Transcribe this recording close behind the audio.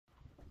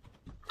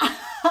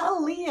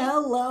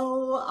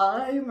Hello,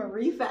 I'm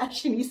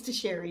Refashionista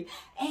Sheri,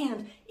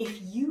 and if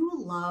you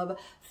love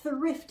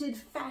thrifted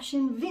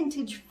fashion,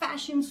 vintage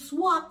fashion,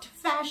 swapped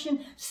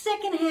fashion,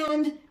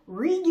 secondhand,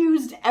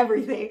 reused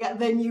everything,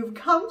 then you've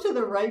come to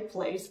the right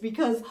place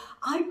because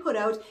I put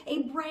out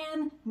a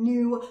brand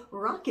new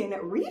rockin'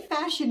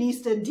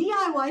 Refashionista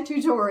DIY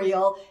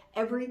tutorial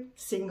every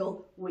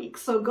single week.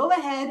 So go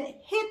ahead,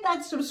 hit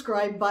that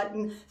subscribe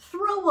button,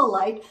 throw a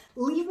like,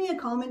 leave me a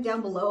comment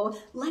down below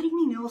letting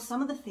me know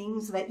some of the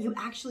things that you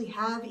actually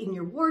have in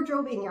your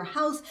wardrobe, in your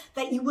house,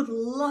 that you would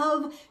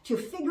love to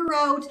figure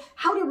out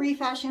how to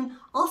refashion.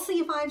 I'll see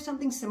if I have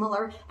something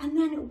similar, and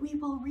then we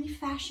will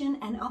refashion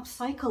and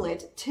upcycle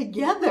it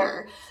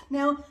together.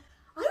 Now,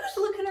 I was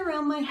looking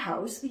around my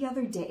house the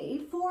other day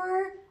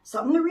for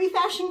something to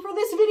refashion for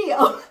this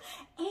video,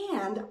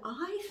 and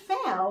I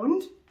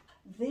found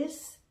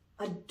this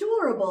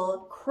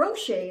adorable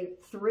crochet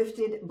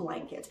thrifted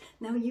blanket.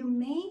 Now you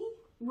may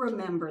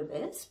remember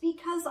this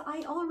because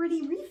I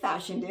already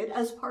refashioned it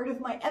as part of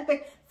my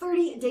epic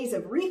 30 days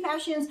of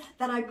refashions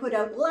that I put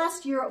out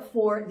last year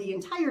for the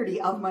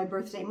entirety of my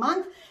birthday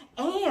month.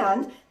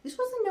 And this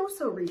was a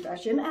no-sew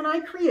refashion, and I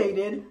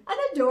created an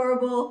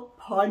adorable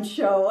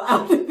poncho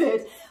out of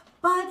it.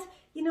 But,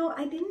 you know,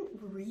 I didn't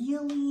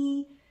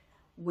really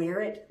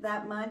wear it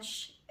that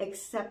much,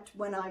 except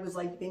when I was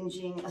like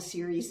binging a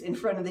series in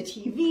front of the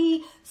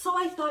TV. So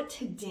I thought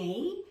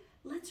today,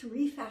 let's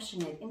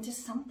refashion it into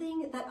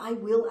something that I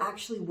will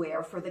actually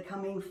wear for the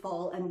coming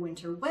fall and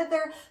winter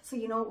weather. So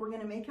you know what we're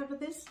gonna make out of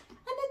this?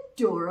 An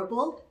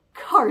adorable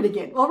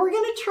cardigan. Well, we're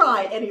gonna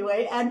try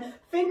anyway, and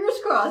fingers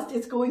crossed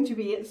it's going to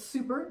be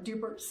super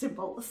duper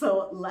simple.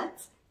 So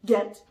let's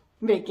get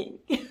making.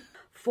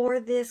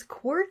 For this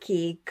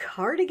quirky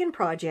cardigan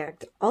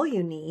project, all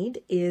you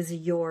need is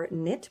your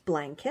knit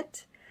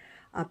blanket,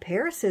 a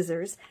pair of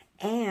scissors,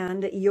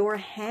 and your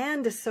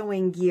hand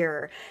sewing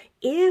gear.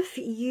 If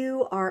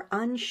you are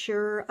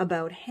unsure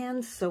about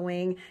hand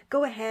sewing,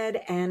 go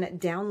ahead and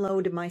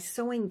download my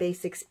Sewing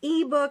Basics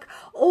ebook,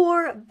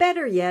 or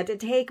better yet,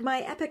 take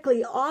my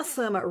epically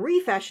awesome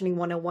Refashioning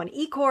 101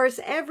 e-course.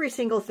 Every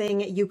single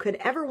thing you could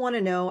ever want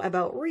to know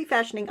about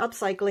refashioning,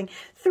 upcycling,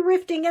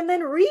 thrifting, and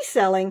then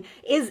reselling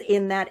is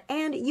in that,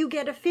 and you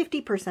get a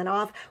 50%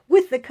 off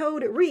with the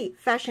code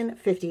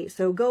REFASHION50.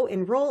 So go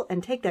enroll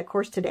and take that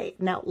course today.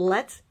 Now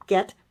let's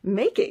get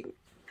making.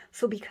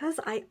 So because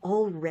I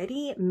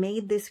already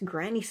made this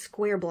granny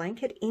square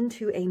blanket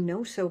into a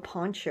no-sew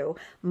poncho,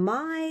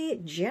 my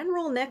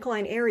general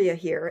neckline area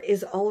here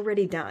is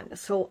already done.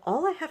 So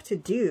all I have to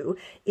do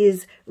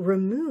is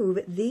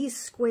remove these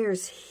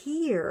squares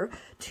here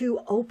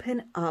to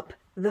open up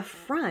the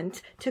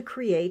front to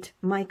create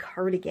my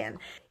cardigan.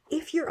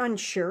 If you're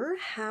unsure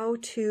how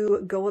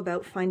to go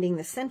about finding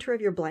the center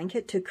of your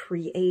blanket to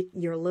create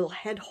your little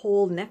head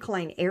hole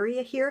neckline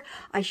area here,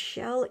 I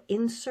shall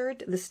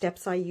insert the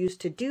steps I use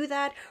to do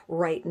that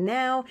right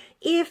now.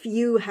 If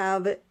you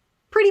have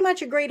pretty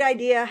much a great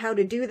idea how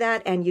to do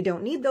that and you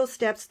don't need those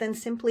steps, then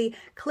simply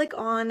click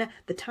on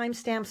the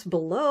timestamps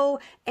below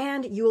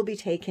and you will be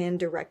taken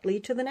directly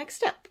to the next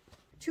step.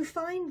 To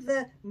find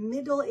the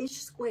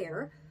middle-ish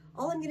square,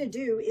 all I'm going to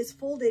do is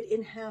fold it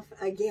in half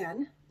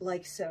again,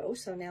 like so.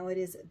 So now it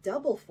is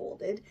double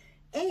folded.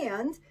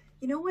 And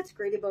you know what's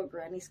great about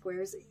granny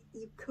squares?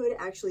 You could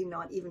actually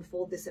not even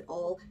fold this at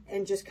all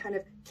and just kind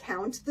of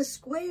count the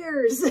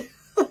squares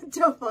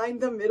to find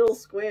the middle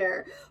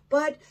square.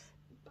 But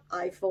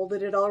I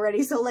folded it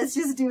already, so let's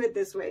just do it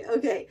this way.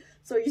 Okay,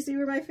 so you see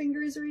where my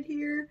finger is right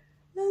here?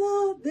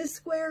 This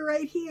square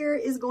right here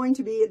is going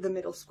to be the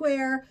middle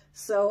square.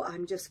 So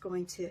I'm just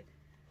going to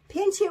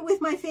pinch it with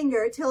my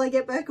finger till I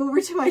get back over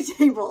to my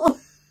table.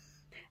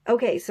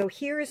 Okay, so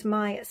here's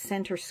my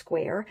center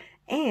square,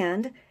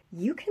 and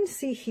you can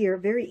see here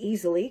very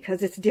easily,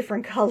 because it's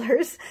different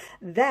colors,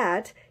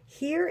 that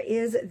here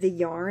is the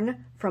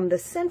yarn from the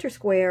center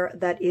square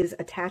that is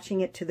attaching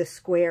it to the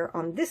square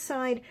on this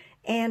side,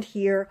 and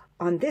here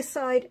on this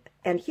side,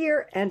 and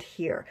here and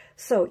here.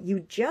 So you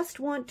just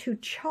want to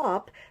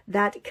chop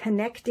that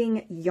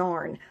connecting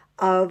yarn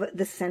of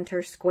the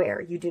center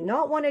square. You do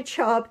not want to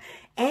chop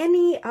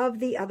any of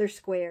the other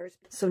squares.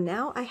 So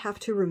now I have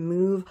to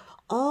remove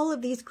all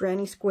of these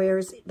granny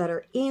squares that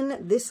are in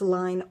this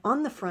line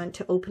on the front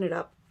to open it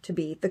up to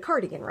be the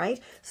cardigan, right?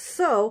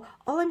 So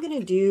all I'm going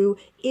to do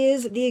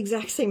is the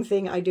exact same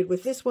thing I did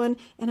with this one,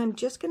 and I'm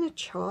just going to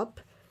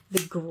chop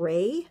the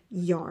gray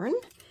yarn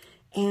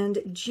and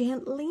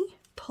gently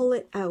pull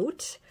it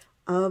out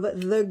of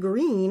the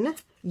green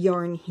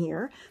yarn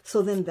here.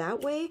 So then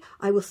that way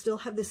I will still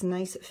have this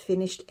nice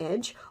finished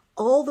edge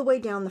all the way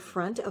down the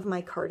front of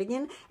my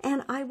cardigan,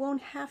 and I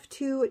won't have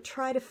to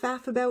try to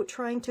faff about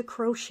trying to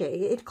crochet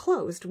it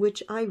closed,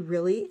 which I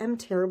really am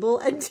terrible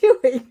at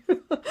doing.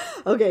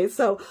 Okay,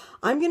 so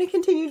I'm going to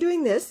continue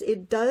doing this.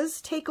 It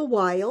does take a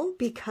while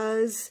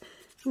because,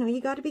 you know,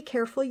 you got to be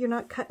careful. You're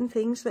not cutting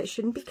things that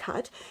shouldn't be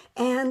cut.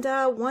 And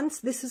once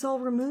this is all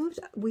removed,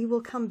 we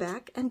will come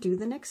back and do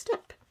the next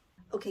step.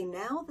 Okay,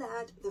 now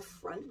that the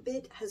front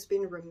bit has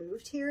been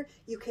removed here,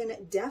 you can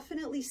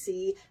definitely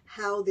see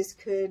how this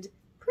could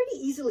pretty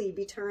easily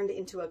be turned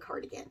into a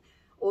cardigan.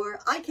 Or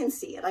I can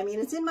see it. I mean,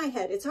 it's in my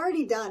head. It's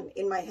already done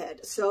in my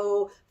head.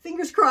 So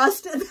fingers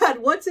crossed that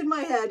what's in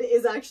my head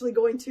is actually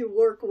going to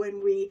work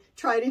when we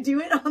try to do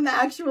it on the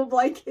actual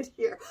blanket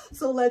here.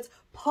 So let's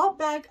pop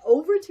back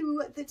over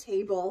to the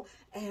table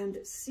and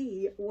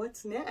see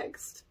what's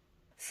next.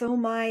 So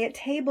my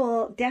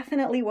table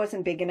definitely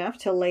wasn't big enough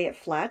to lay it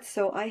flat,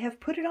 so I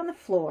have put it on the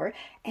floor,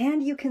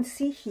 and you can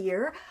see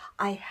here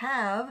I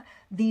have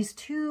these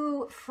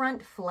two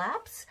front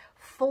flaps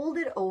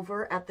folded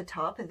over at the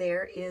top.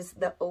 There is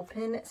the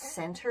open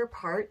center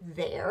part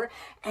there,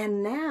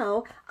 and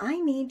now I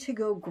need to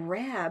go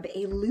grab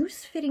a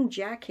loose fitting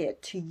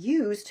jacket to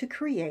use to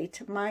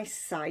create my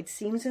side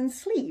seams and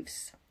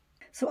sleeves.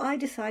 So I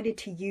decided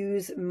to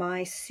use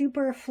my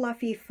super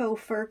fluffy faux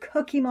fur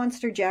Cookie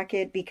Monster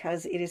jacket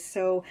because it is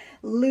so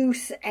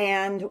loose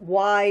and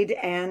wide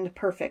and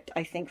perfect,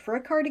 I think, for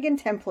a cardigan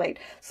template.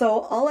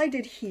 So all I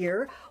did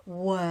here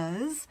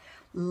was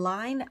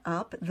line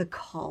up the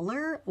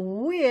collar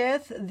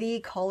with the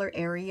collar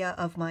area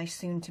of my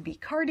soon-to-be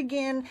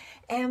cardigan,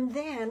 and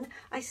then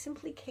I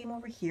simply came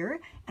over here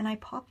and I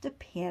popped a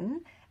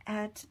pin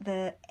at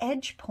the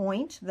edge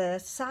point, the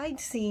side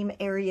seam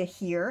area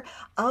here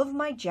of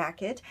my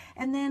jacket,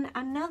 and then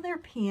another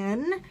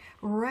pin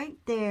right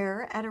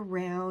there at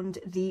around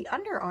the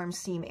underarm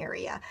seam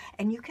area.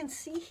 And you can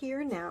see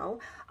here now,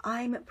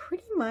 I'm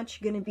pretty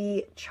much going to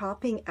be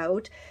chopping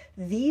out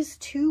these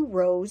 2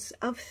 rows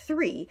of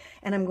 3,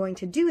 and I'm going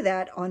to do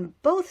that on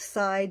both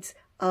sides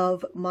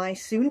of my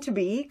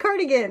soon-to-be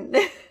cardigan.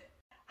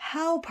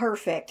 How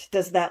perfect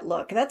does that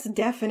look? That's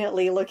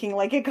definitely looking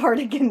like a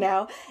cardigan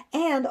now.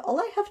 And all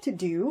I have to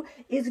do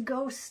is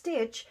go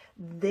stitch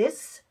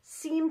this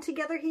seam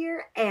together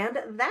here and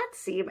that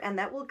seam, and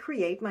that will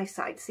create my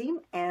side seam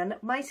and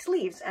my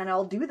sleeves. And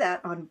I'll do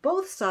that on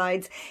both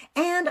sides.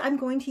 And I'm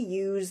going to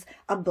use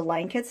a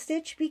blanket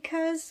stitch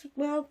because,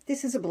 well,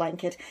 this is a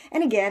blanket.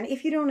 And again,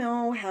 if you don't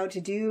know how to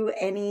do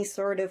any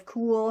sort of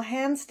cool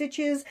hand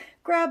stitches,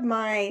 grab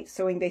my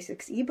Sewing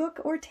Basics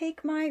ebook or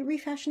take my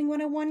Refashioning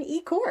 101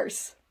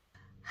 e-course.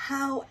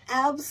 How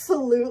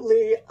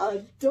absolutely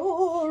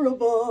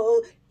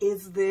adorable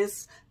is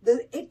this?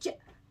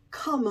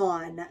 Come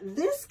on,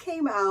 this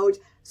came out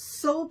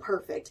so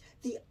perfect.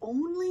 The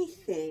only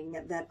thing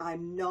that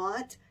I'm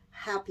not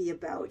happy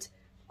about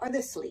are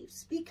the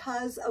sleeves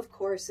because, of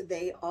course,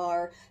 they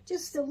are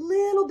just a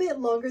little bit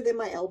longer than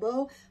my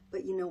elbow.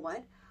 But you know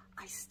what?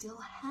 I still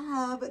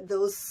have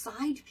those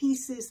side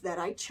pieces that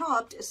I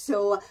chopped,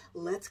 so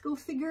let's go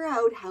figure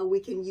out how we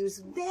can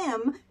use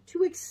them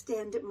to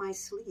extend my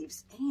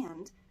sleeves.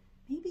 And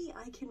maybe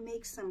I can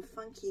make some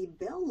funky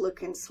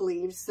bell-looking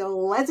sleeves, so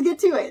let's get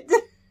to it.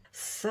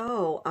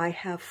 So I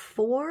have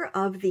 4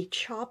 of the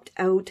chopped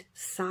out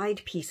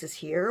side pieces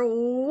here.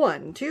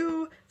 1,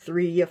 2,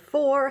 3,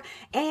 4.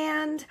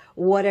 And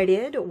what I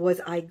did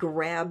was I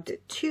grabbed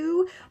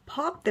 2,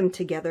 popped them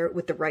together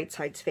with the right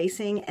sides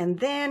facing, and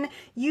then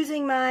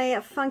using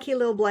my funky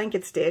little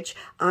blanket stitch,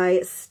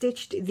 I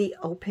stitched the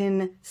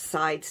open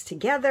sides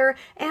together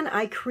and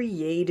I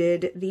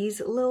created these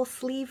little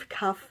sleeve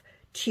cuff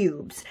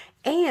tubes.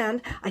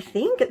 And I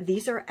think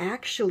these are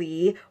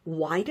actually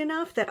wide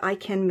enough that I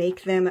can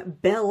make them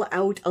bell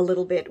out a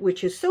little bit,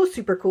 which is so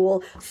super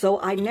cool. So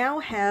I now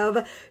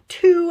have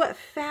 2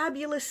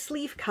 fabulous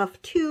sleeve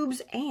cuff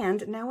tubes,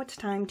 and now it's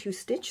time to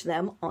stitch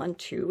them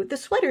onto the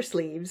sweater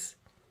sleeves.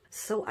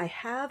 So I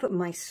have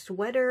my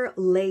sweater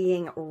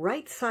laying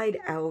right side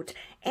out,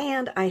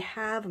 and I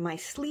have my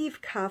sleeve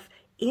cuff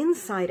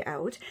inside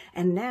out,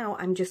 and now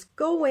I'm just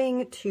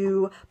going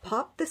to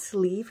pop the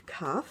sleeve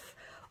cuff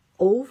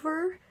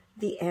over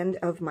the end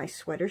of my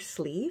sweater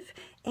sleeve,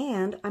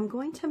 and I'm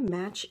going to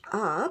match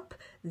up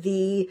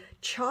the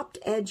chopped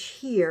edge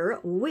here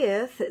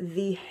with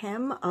the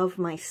hem of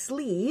my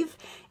sleeve.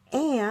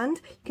 And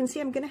you can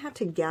see I'm going to have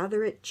to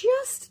gather it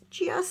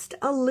just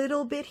a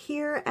little bit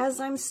here as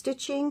I'm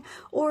stitching,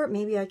 or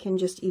maybe I can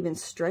just even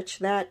stretch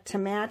that to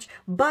match,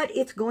 but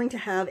it's going to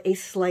have a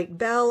slight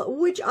bell,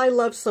 which I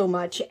love so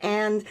much.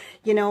 And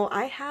you know,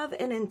 I have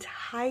an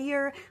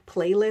entire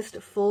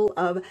playlist full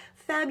of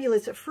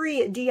fabulous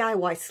free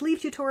DIY sleeve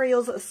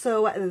tutorials,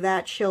 so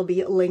that shall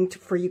be linked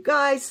for you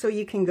guys, so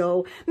you can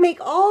go make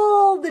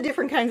all the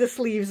different kinds of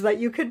sleeves that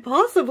you could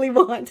possibly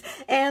want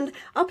and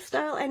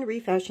upstyle and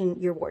refashion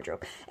your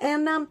wardrobe.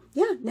 And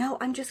yeah, now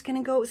I'm just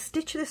gonna go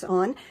stitch this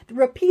on,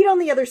 repeat on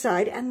the other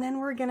side, and then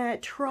we're gonna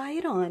try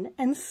it on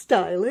and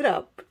style it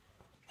up.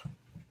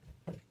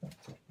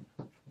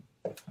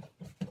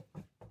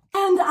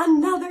 And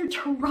another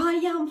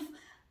triumph!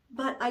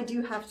 But I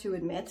do have to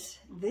admit,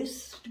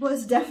 this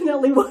was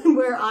definitely one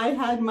where I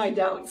had my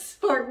doubts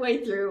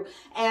partway through.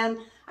 And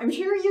I'm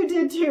sure you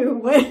did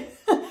too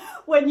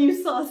when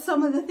you saw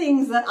some of the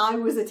things that I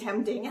was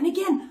attempting. And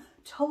again,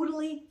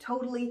 totally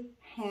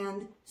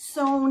hand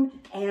sewn.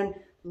 And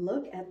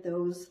look at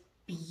those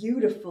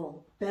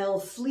beautiful bell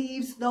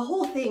sleeves. The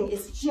whole thing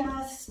is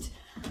just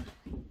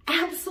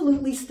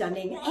absolutely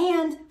stunning.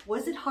 And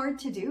was it hard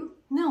to do?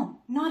 No,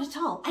 not at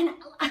all. And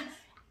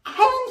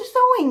hand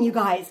sewing, you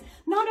guys,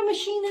 not a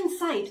machine in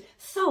sight.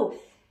 So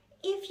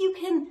if you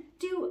can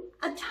do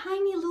a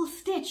tiny little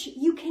stitch,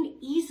 you can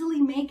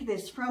easily make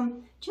this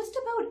from just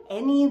about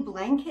any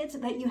blanket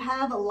that you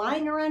have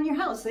lying around your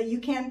house that you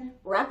can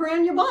wrap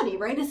around your body,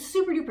 right? It's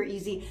super duper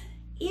easy.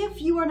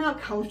 If you are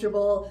not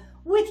comfortable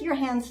with your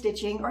hand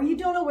stitching or you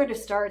don't know where to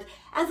start,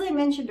 as I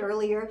mentioned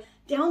earlier,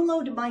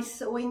 download my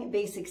Sewing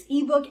Basics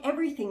ebook.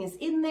 Everything is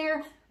in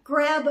there.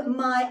 Grab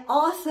my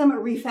awesome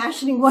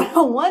Refashioning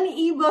 101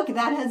 ebook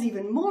that has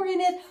even more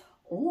in it,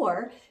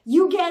 or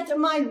you get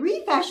my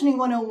Refashioning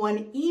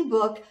 101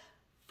 ebook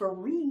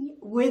free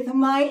with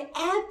my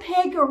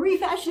epic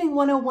Refashioning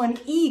 101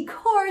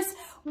 e-course,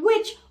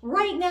 which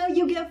right now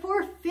you get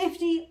for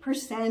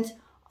 50%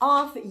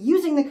 off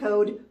using the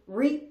code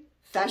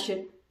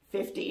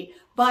REFASHION50.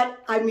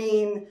 But I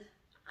mean,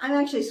 I'm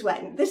actually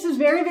sweating. This is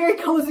very, very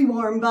cozy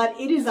warm, but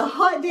it is a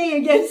hot day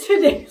again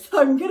today, so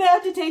I'm gonna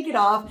have to take it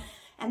off.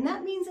 And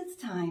that means it's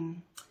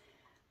time,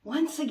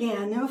 once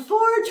again,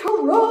 for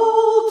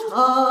troll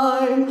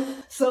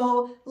time.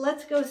 So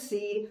let's go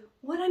see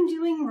what I'm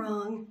doing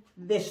wrong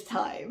this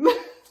time.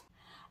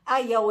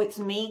 Yo, it's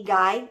me,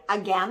 Guy,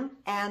 again.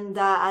 And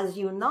as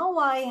you know,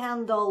 I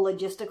handle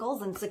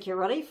logisticals and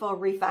security for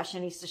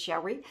Refashionista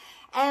Sheri.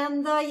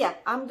 And yeah,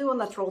 I'm doing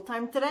the troll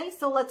time today,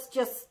 so let's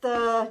just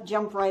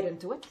jump right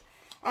into it.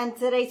 And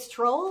today's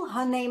troll,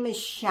 her name is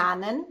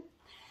Shannon.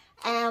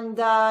 And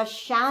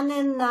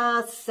Shannon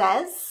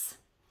says,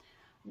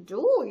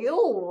 "Do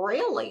you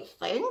really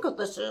think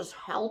this is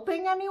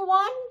helping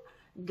anyone?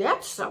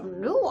 Get some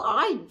new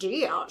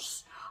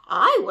ideas.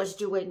 I was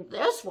doing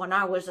this when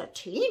I was a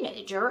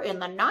teenager in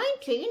the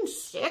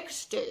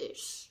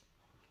 1960s.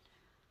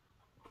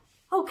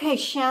 Okay,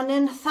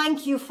 Shannon,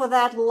 thank you for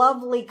that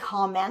lovely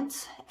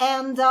comment.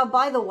 And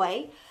by the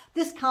way,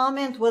 this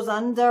comment was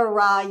under,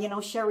 you know,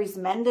 Sheri's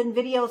mending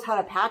videos, how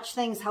to patch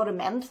things, how to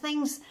mend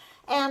things.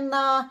 And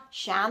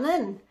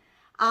Shannon,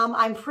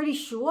 I'm pretty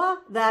sure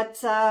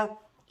that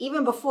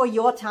even before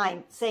your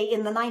time, say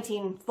in the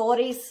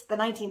 1940s, the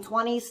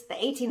 1920s, the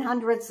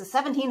 1800s, the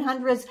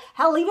 1700s,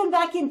 hell, even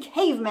back in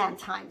caveman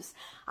times,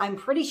 I'm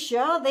pretty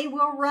sure they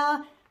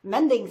were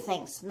mending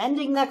things,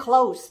 mending their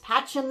clothes,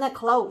 patching their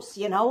clothes,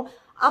 you know.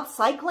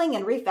 Upcycling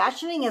and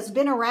refashioning has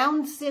been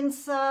around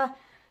since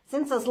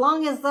as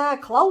long as the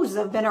clothes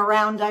have been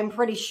around, I'm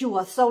pretty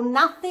sure. So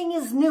nothing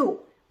is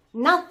new.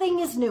 Nothing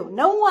is new.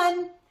 No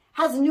one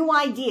has new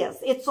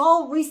ideas. It's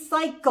all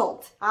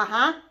recycled.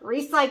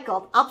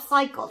 Recycled,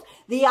 upcycled.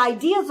 The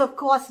ideas, of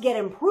course, get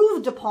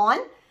improved upon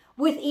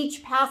with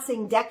each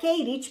passing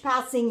decade, each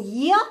passing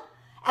year,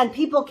 and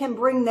people can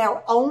bring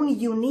their own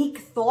unique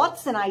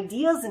thoughts and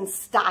ideas and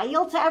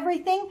style to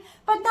everything,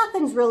 but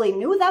nothing's really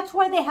new. That's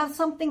why they have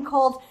something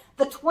called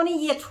the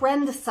 20-year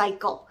trend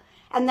cycle.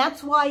 And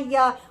that's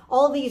why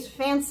all these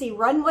fancy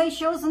runway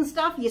shows and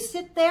stuff, you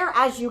sit there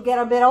as you get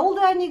a bit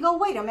older and you go,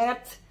 wait a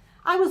minute,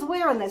 I was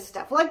wearing this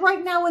stuff. Like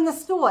right now in the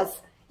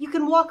stores, you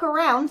can walk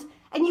around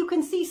and you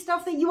can see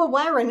stuff that you were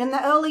wearing in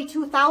the early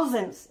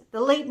 2000s,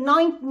 the late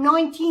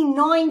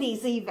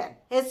 1990s even.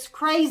 It's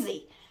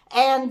crazy.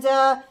 And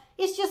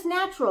it's just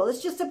natural.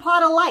 It's just a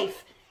part of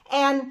life.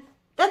 And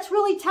that's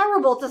really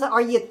terrible to say. Or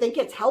you think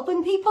it's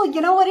helping people? You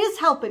know, it is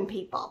helping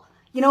people.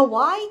 You know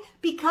why?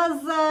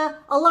 Because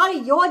a lot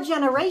of your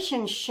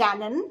generation,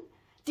 Shannon,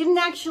 didn't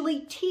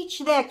actually teach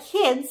their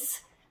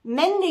kids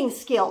mending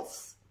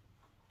skills.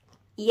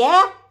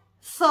 Yeah,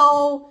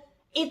 so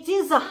it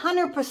is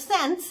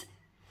 100%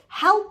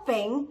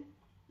 helping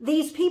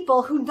these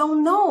people who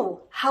don't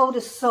know how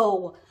to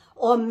sew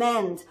or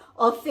mend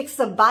or fix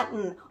a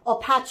button or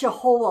patch a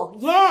hole.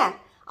 Yeah,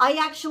 I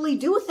actually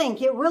do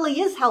think it really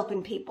is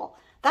helping people.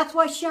 That's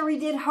why Sheri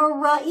did her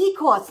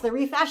e-course, the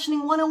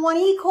Refashioning 101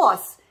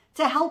 e-course,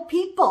 to help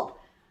people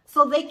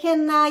so they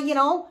can, you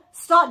know,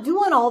 start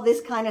doing all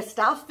this kind of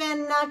stuff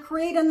and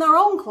creating their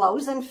own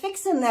clothes and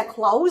fixing their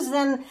clothes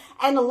and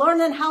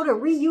learning how to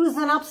reuse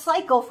and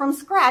upcycle from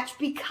scratch,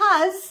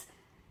 because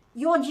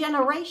your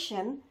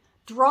generation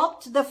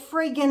dropped the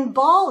friggin'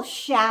 ball,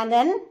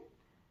 Shannon.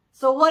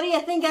 So what do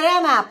you think of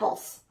them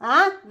apples?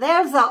 Huh?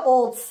 There's an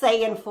old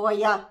saying for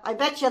you. I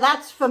bet you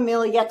that's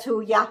familiar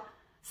to you.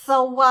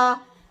 So,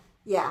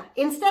 yeah,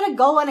 instead of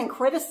going and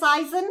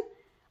criticizing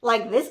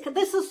like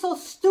this is so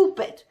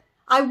stupid.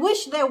 I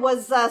wish there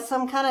was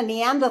some kind of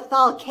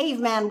Neanderthal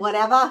caveman,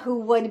 whatever,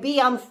 who would be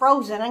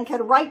unfrozen and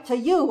could write to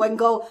you and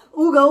go,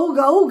 ooga,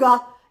 ooga,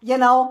 ooga, you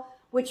know,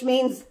 which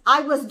means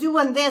I was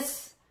doing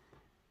this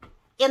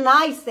in the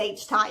Ice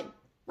Age time,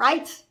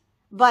 right?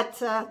 But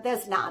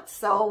there's not.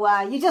 So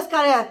you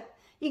gotta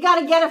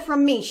get it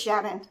from me,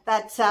 Shannon,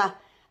 that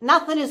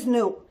nothing is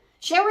new.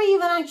 Sheri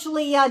even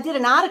actually did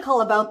an article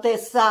about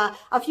this a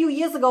few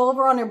years ago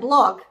over on her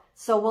blog.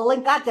 So we'll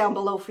link that down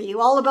below for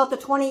you, all about the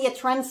 20-year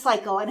trend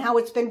cycle and how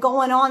it's been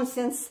going on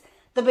since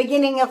the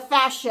beginning of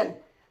fashion.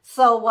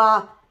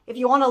 So if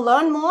you want to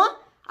learn more,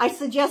 I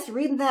suggest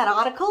reading that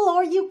article,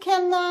 or you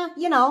can,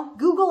 you know,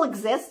 Google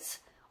exists,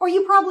 Or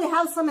you probably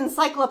have some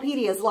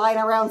encyclopedias lying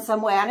around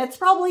somewhere, and it's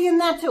probably in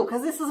that too,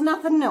 because this is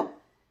nothing new.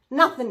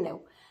 Nothing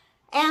new.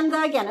 And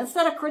again,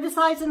 instead of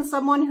criticizing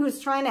someone who's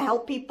trying to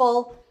help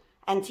people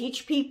and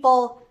teach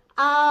people,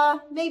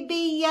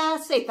 maybe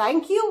say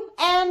thank you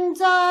and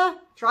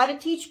try to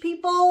teach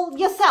people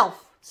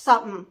yourself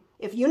something.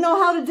 If you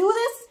know how to do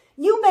this,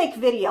 you make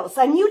videos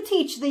and you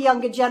teach the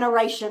younger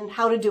generation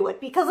how to do it.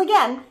 Because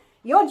again,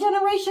 your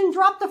generation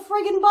dropped the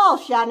friggin' ball,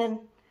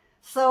 Shannon.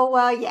 So,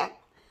 yeah.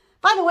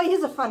 By the way,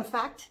 here's a fun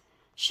fact.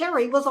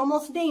 Sheri was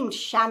almost named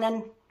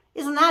Shannon.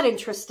 Isn't that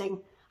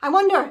interesting? I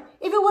wonder,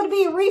 if it would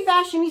be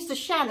Refashionista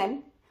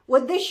Shannon,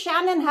 would this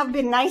Shannon have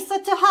been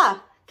nicer to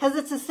her? Because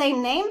it's the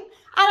same name?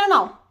 I don't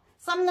know.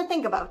 Something to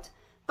think about.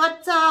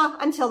 But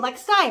until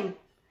next time,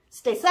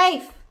 stay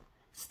safe,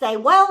 stay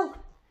well,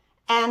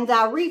 and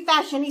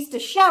Refashionista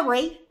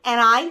Sheri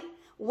and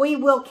we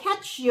will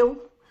catch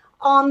you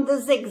on the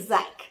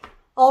zigzag.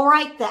 All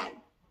right then.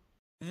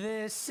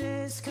 This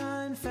is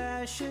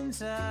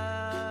Confessions of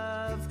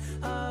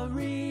a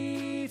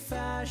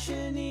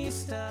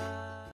Refashionista.